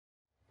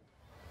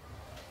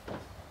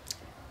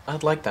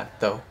I'd like that,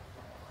 though.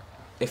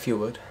 If you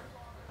would.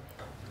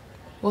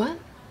 What?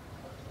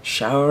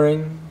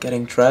 Showering,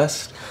 getting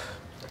dressed.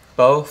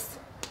 Both.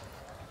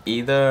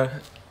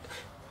 Either.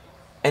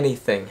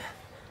 Anything.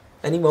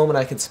 Any moment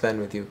I could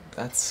spend with you,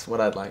 that's what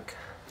I'd like.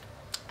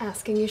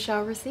 Asking you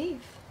shall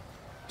receive.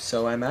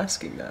 So I'm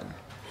asking then.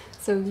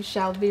 So you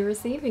shall be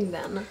receiving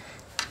then.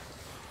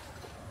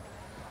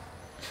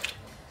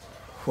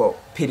 Whoa,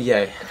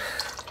 PDA.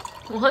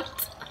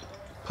 What?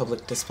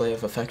 Public display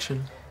of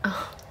affection?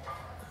 Oh.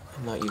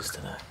 I'm not used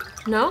to that.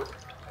 No?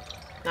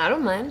 I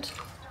don't mind.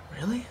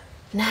 Really?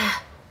 Nah.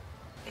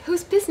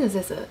 Whose business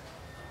is it?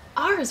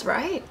 Ours,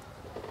 right?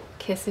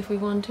 Kiss if we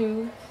want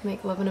to.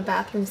 Make love in a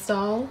bathroom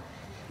stall.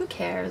 Who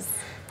cares?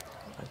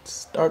 I'd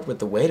start with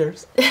the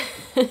waiters.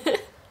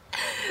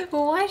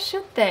 Well, why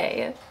should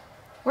they?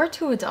 We're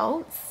two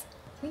adults.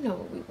 We know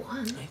what we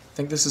want. I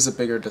think this is a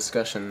bigger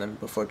discussion than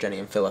before Jenny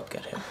and Philip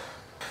get here.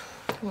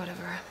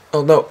 Whatever.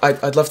 Oh no,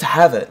 I'd love to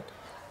have it.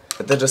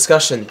 The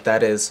discussion,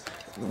 that is,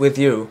 with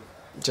you,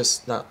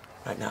 just not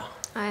right now.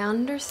 I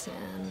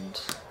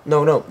understand.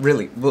 No,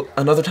 really,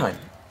 another time.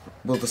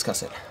 We'll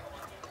discuss it.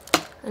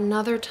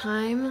 Another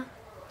time?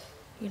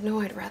 You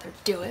know I'd rather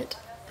do it.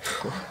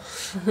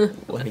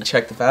 Let me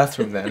check the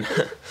bathroom then.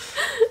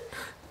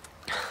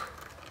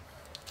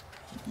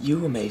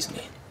 You amaze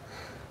me.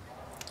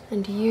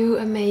 And you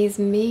amaze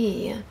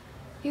me.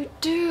 You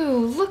do.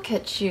 Look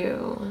at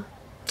you.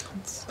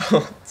 It's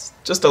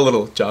just a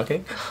little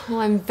jogging. Well,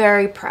 I'm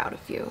very proud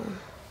of you.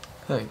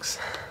 Thanks.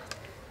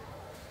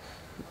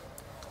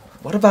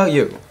 What about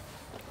you?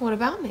 What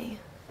about me?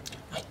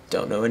 I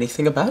don't know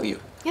anything about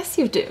you. Yes,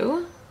 you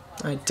do.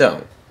 I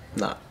don't.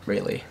 Not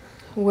really.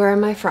 Where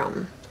am I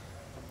from?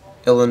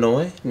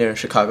 Illinois, near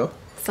Chicago.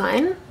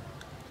 Sign?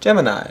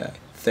 Gemini, I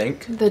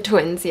think. The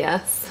twins,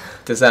 yes.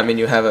 Does that mean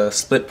you have a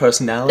split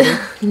personality?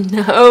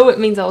 No, it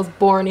means I was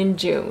born in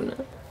June.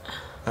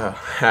 Oh,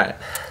 alright.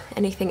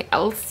 Anything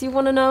else you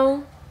want to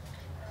know?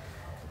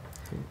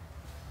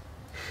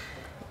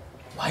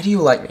 Why do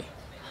you like me?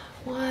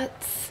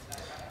 What?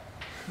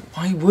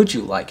 Why would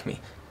you like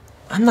me?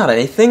 I'm not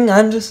anything,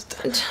 I'm just...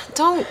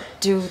 Don't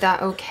do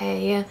that,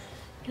 okay?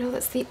 You know,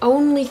 that's the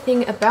only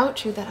thing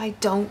about you that I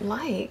don't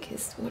like,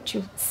 is what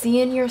you see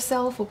in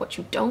yourself or what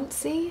you don't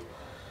see.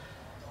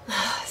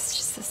 It's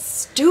just the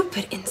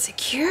stupid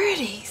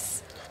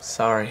insecurities.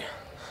 Sorry.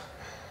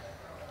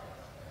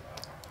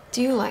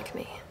 Do you like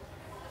me?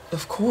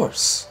 Of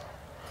course.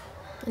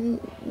 And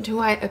do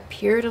I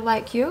appear to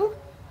like you?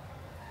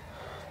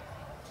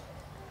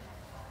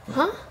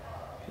 Huh?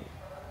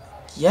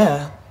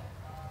 Yeah.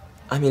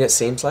 I mean, it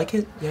seems like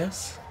it,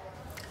 yes.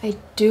 I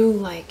do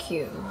like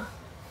you.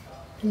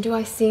 And do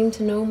I seem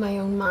to know my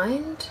own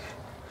mind?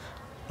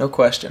 No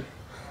question.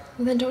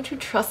 Well, then don't you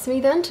trust me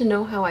then to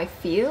know how I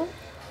feel?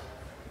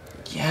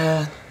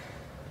 Yeah.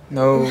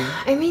 No.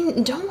 I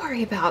mean, don't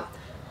worry about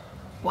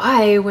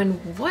why when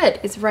what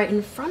is right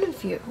in front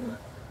of you.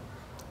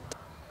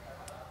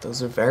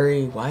 Those are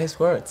very wise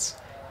words.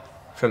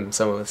 From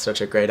someone with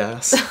such a great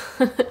ass.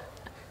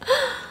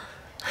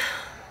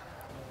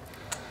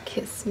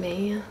 Kiss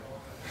me.